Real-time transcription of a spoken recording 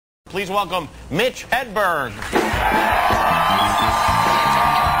Please welcome Mitch Hedberg.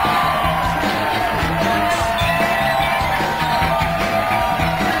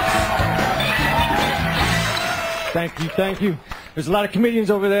 Thank you. There's a lot of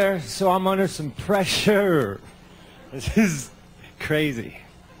comedians over there, so I'm under some pressure. This is crazy.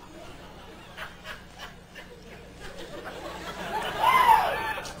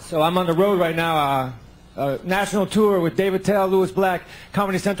 So I'm on the road right now, national tour with David Tell, Louis Black,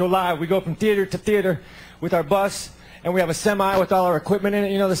 Comedy Central Live. We go from theater to theater with our bus, and we have a semi with all our equipment in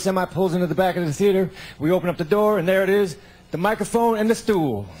it. You know, the semi pulls into the back of the theater. We open up the door, and there it is, the microphone and the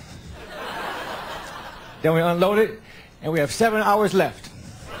stool. Then we unload it, and we have 7 hours left.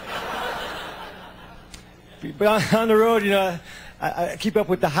 But on the road, you know, I keep up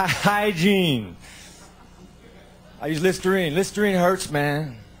with the hygiene. I use Listerine. Listerine hurts,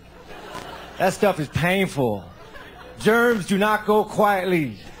 man. That stuff is painful. Germs do not go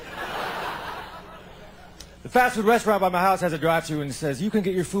quietly. The fast food restaurant by my house has a drive-thru and it says, you can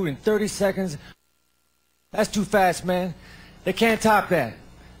get your food in 30 seconds. That's too fast, man. They can't top that.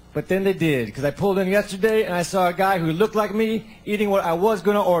 But then they did, because I pulled in yesterday and I saw a guy who looked like me eating what I was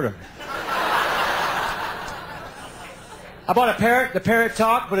going to order. I bought a parrot. The parrot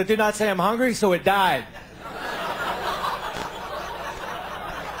talked, but it did not say I'm hungry, so it died.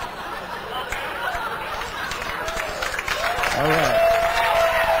 All right.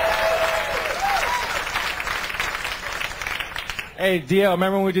 Hey, DL,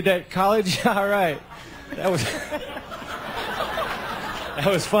 remember when we did that at college? All right. That was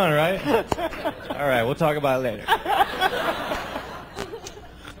fun, right? All right, we'll talk about it later.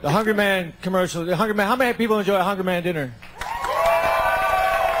 The Hungry Man commercial. The Hungry Man. How many people enjoy a Hungry Man dinner?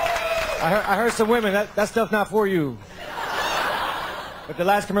 I heard some women. That stuff's not for you. But the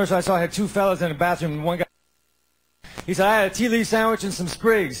last commercial I saw had two fellas in the bathroom, and one guy. He said, I had a tea leaf sandwich and some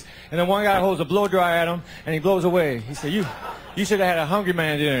sprigs. And then one guy holds a blow dryer at him, and he blows away. He said, you should have had a Hungry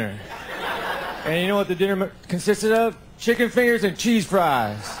Man dinner. And you know what the dinner consisted of? Chicken fingers and cheese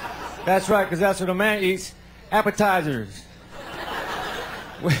fries. That's right, because that's what a man eats. Appetizers.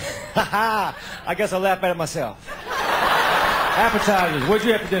 I guess I'll laugh at it myself. Appetizers. What'd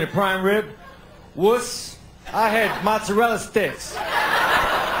you have for dinner? Prime rib? Wuss? I had mozzarella sticks.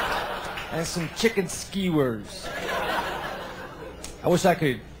 And some chicken skewers. I wish I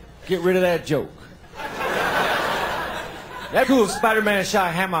could get rid of that joke. That cool Spider-Man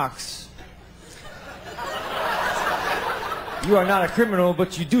shot hammocks. You are not a criminal,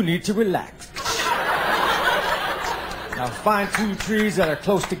 but you do need to relax. Now find two trees that are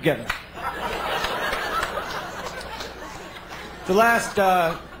close together. The last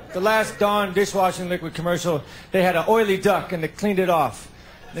Dawn dishwashing liquid commercial, they had an oily duck and they cleaned it off.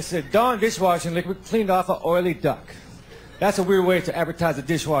 They said, Dawn dishwashing liquid cleaned off an oily duck. That's a weird way to advertise a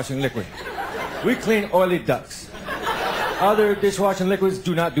dishwashing liquid. We clean oily ducks. Other dishwashing liquids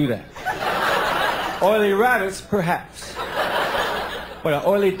do not do that. Oily rabbits, perhaps. But an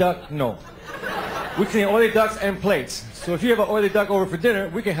oily duck, no. We clean oily ducks and plates. So if you have an oily duck over for dinner,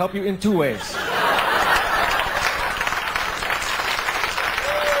 we can help you in 2 ways.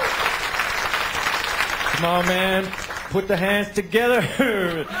 Come on, man. Put the hands together.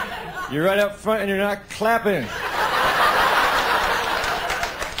 You're right up front and you're not clapping.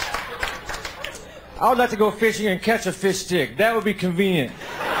 I would like to go fishing and catch a fish stick. That would be convenient.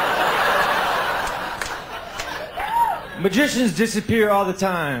 Magicians disappear all the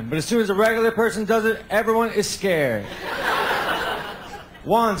time, but as soon as a regular person does it, everyone is scared.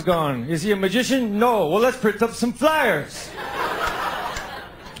 Juan's gone. Is he a magician? No. Well, let's print up some flyers.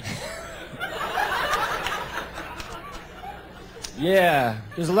 Yeah,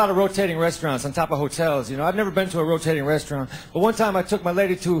 there's a lot of rotating restaurants on top of hotels. You know, I've never been to a rotating restaurant, but one time I took my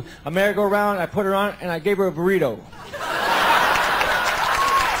lady to a merry-go-round, I put her on, and I gave her a burrito.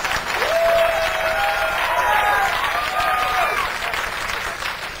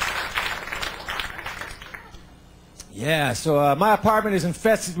 Yeah, so my apartment is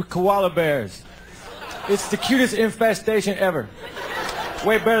infested with koala bears. It's the cutest infestation ever.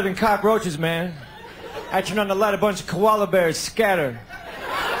 Way better than cockroaches, man. I turn on the light, a bunch of koala bears scatter.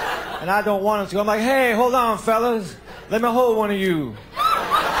 And I don't want them to. I'm like, hey, hold on, fellas. Let me hold one of you.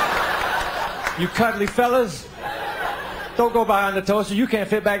 You cuddly fellas. Don't go behind the toaster. You can't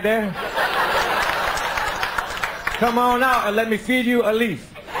fit back there. Come on out and let me feed you a leaf.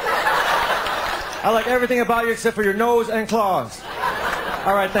 I like everything about you except for your nose and claws.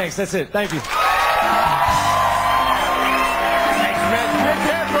 All right, thanks. That's it. Thank you.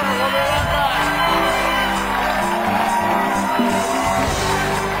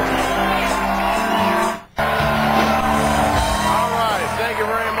 Thank you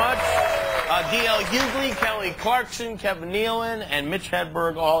very much. D.L. Hughley, Kelly Clarkson, Kevin Nealon, and Mitch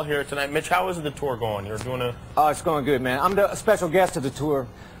Hedberg all here tonight. Mitch, how is the tour going? You're doing a... Oh, it's going good, man. I'm the special guest of the tour,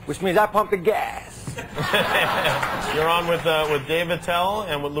 which means I pump the gas. You're on with David Tell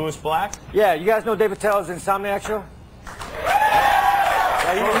and with Louis Black? Yeah, you guys know David Tell's Insomniac show?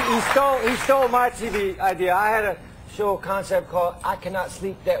 Yeah, he stole my TV idea. I had a show concept called I Cannot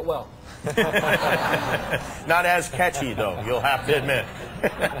Sleep That Well. Not as catchy, though, you'll have to admit.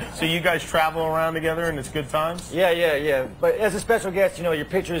 So you guys travel around together and it's good times? Yeah. But as a special guest, you know, your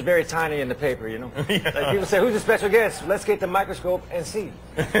picture is very tiny in the paper, you know? Yeah. Like people say, who's a special guest? Let's get the microscope and see.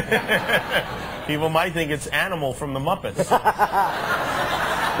 People might think it's Animal from the Muppets.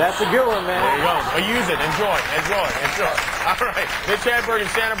 That's a good one, man. There you go. Use it. Enjoy. All right. Mitch Hedberg in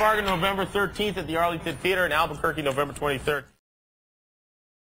Santa Barbara, November 13th at the Arlington Theater, in Albuquerque, November 23rd.